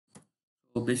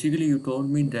So basically, you told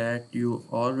me that you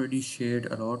already shared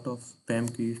a lot of PAM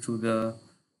keys to the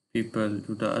people,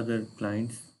 to the other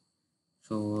clients.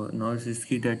 So now it's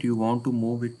risky that you want to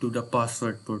move it to the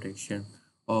password protection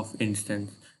of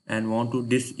instance and want to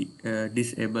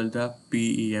disable the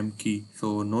PEM key.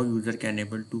 So no user can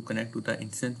able to connect to the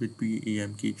instance with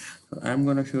PEM key. So I'm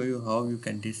gonna show you how you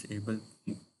can disable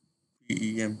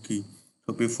PEM key.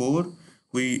 So before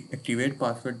we activate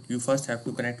password, you first have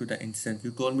to connect to the instance.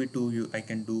 You told me to you I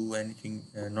can do anything,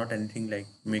 not anything like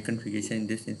make configuration in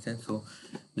this instance. So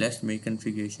let's make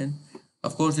configuration.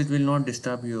 Of course, it will not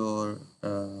disturb your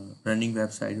running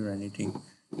website or anything.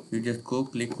 You just go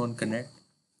click on connect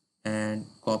and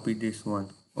copy this one.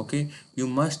 Okay, you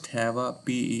must have a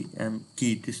PEM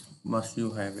key. This must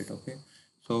you have it. Okay,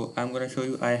 so I'm gonna show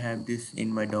you. I have this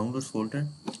in my downloads folder.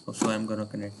 So I'm gonna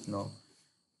connect now.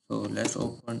 So let's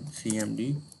open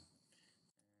CMD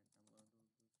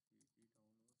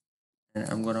and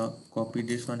I'm gonna copy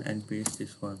this one and paste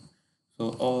this one.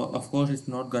 So of course it's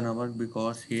not gonna work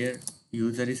because here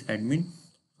user is admin.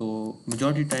 So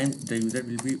majority time the user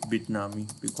will be Bitnami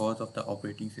because of the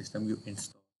operating system you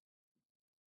install.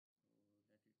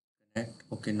 Connect.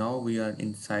 Okay, now we are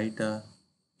inside the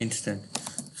instance.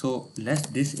 So let's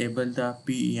disable the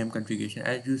PEM configuration.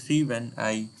 As you see, when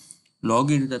I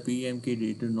log into the PEM key,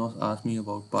 it will not ask me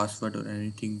about password or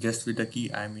anything. Just with the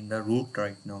key, I'm in the root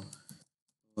right now.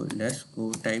 So let's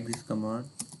go type this command.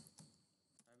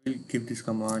 I will give this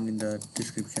command in the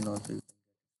description also.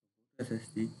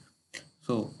 SSD.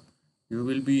 So you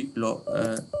will be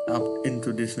up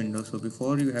into this window. So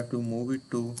before you have to move it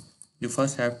to, you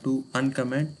first have to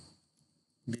uncomment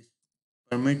this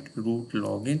permit root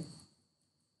login.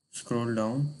 Scroll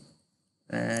down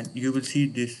and you will see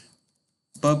this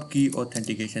pub key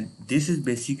authentication. This is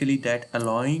basically that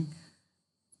allowing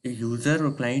a user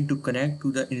or client to connect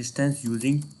to the instance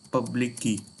using public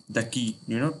key, the key,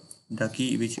 the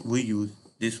key which we use,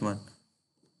 this one.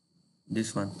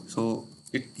 So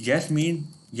it yes means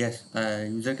yes,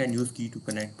 user can use key to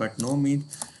connect, but no means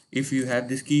if you have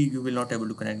this key you will not able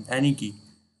to connect any key.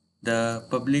 The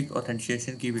public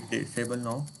authentication key will disable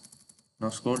now. Now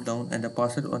scroll down and the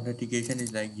password authentication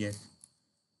is like yes,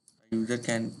 a user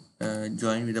can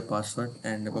join with the password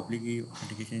and the public key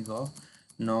authentication is off.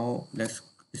 Now let's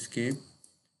escape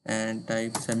and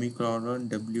type semicolon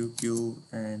WQ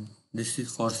and this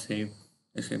is for save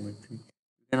asymmetry.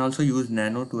 You can also use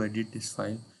nano to edit this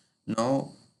file.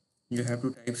 Now you have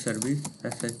to type service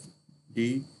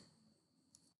sshd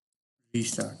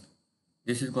restart.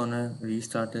 This is gonna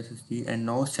restart SSD and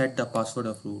now set the password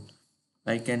of root.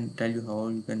 I can tell you how.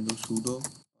 You can do sudo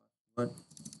password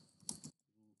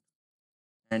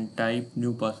and type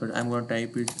new password. I'm gonna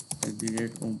type it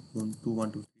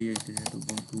 @ubuntu123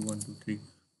 @ubuntu123.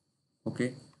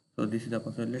 Okay, so this is the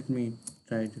password. Let me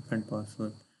try different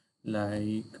password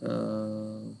like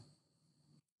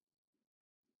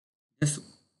just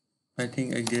I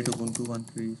think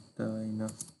 @ubuntu13 is the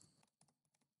enough.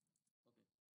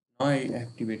 Now I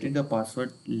activated the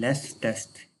password. Let's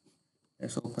test.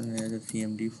 Let's open the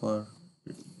CMD for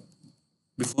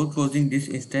before closing this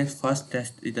instance. First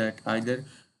test is that either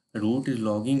root is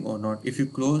logging or not. If you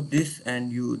close this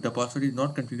and the password is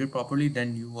not configured properly,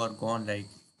 then you are gone, like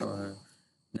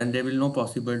then there will no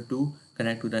possible to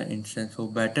connect to the instance. So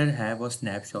better have a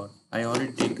snapshot. I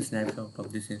already take the snapshot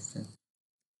of this instance.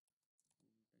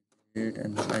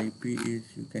 And the IP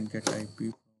is, you can get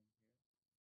IP.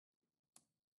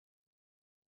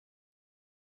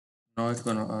 Now it's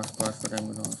gonna ask password. I'm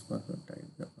gonna ask password. Type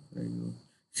the password. You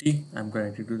see, I'm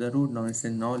connected to the root. Now it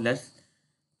says now let's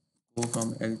go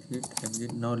from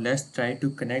exit. Now let's try to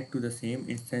connect to the same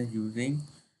instance using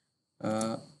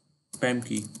PAM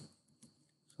key.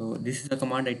 So this is the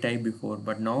command I typed before,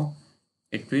 but now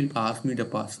it will ask me the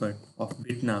password of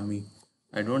Bitnami.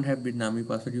 I don't have Bitnami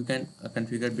password. You can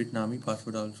configure Bitnami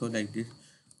password also like this.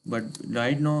 But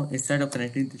right now, instead of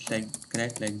connecting this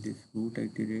connect like this, root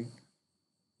iterate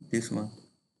this one,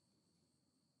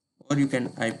 or you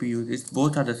can IP use. It's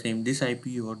both are the same. This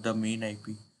IP or the main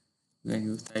IP. You can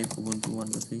use type Ubuntu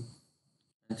 1.3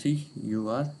 and see you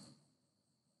are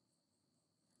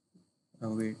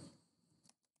wait.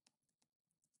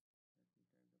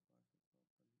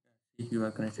 If you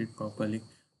are connected properly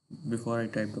before I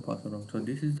type the password out. So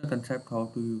this is the concept how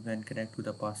to you can connect to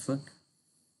the password.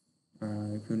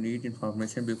 If you need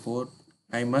information before,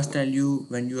 I must tell you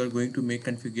when you are going to make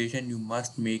configuration you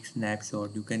must make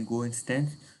snapshot. You can go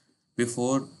instance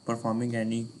before performing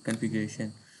any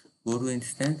configuration. Go to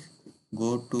instance,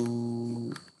 go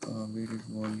to where is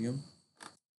volume,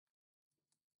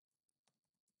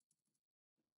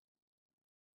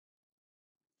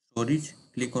 storage,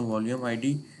 click on volume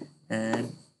ID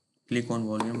and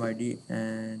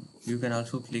and you can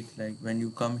also click, like when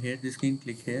you come here this screen,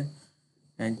 click here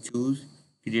and choose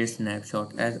create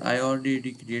snapshot. As I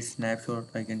already create snapshot,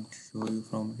 I can show you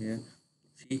from here.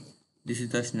 See, this is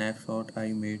the snapshot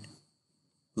I made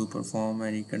to perform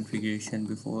any configuration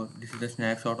before. This is the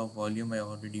snapshot of volume I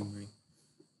already made.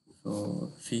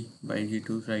 So see, by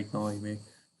G2s right now I make.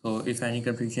 So if any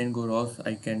configuration go wrong,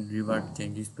 I can revert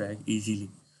changes back easily.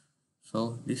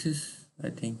 So this is, I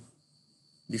think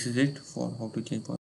this is it for how to change